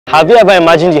Have you ever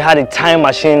imagined you had a time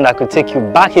machine that could take you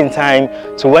back in time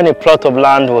to when a plot of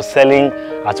land was selling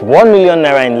at 1 million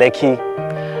naira in Lekki?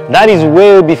 That is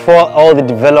way before all the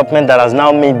development that has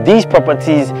now made these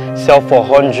properties sell for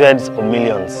hundreds of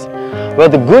millions. Well,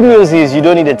 the good news is you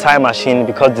don't need a time machine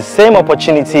because the same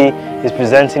opportunity is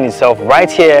presenting itself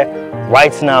right here,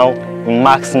 right now in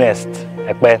Nest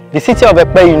Epe. The city of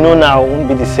Epe you know now won't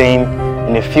be the same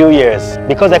in a few years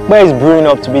because Epe is brewing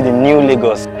up to be the new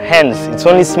Lagos. Hence, it's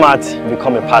only smart you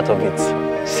become a part of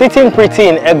it. Sitting pretty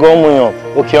in Egomuyon,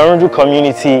 Okeorundu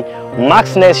community,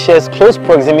 Nest shares close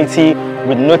proximity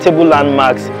with notable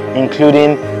landmarks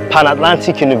including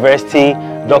Pan-Atlantic University,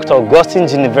 Dr.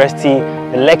 Augustine's University,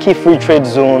 the Lekki Free Trade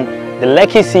Zone, the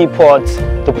Lekki Seaport,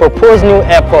 the proposed new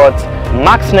airport.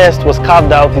 Nest was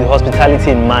carved out with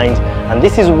hospitality in mind, and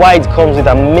this is why it comes with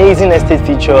amazing estate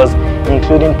features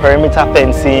including perimeter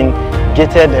fencing,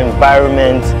 gated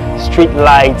environment, street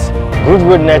lights, good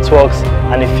road networks,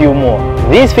 and a few more.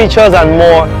 These features and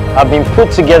more have been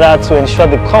put together to ensure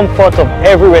the comfort of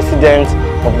every resident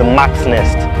of the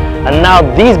Nest. And now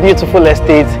this beautiful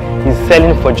estate is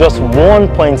selling for just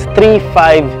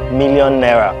 1.35 million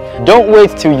naira. Don't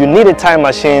wait till you need a time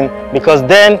machine because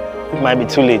then it might be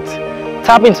too late.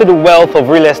 Tap into the wealth of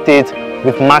real estate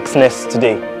with Nest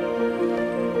today.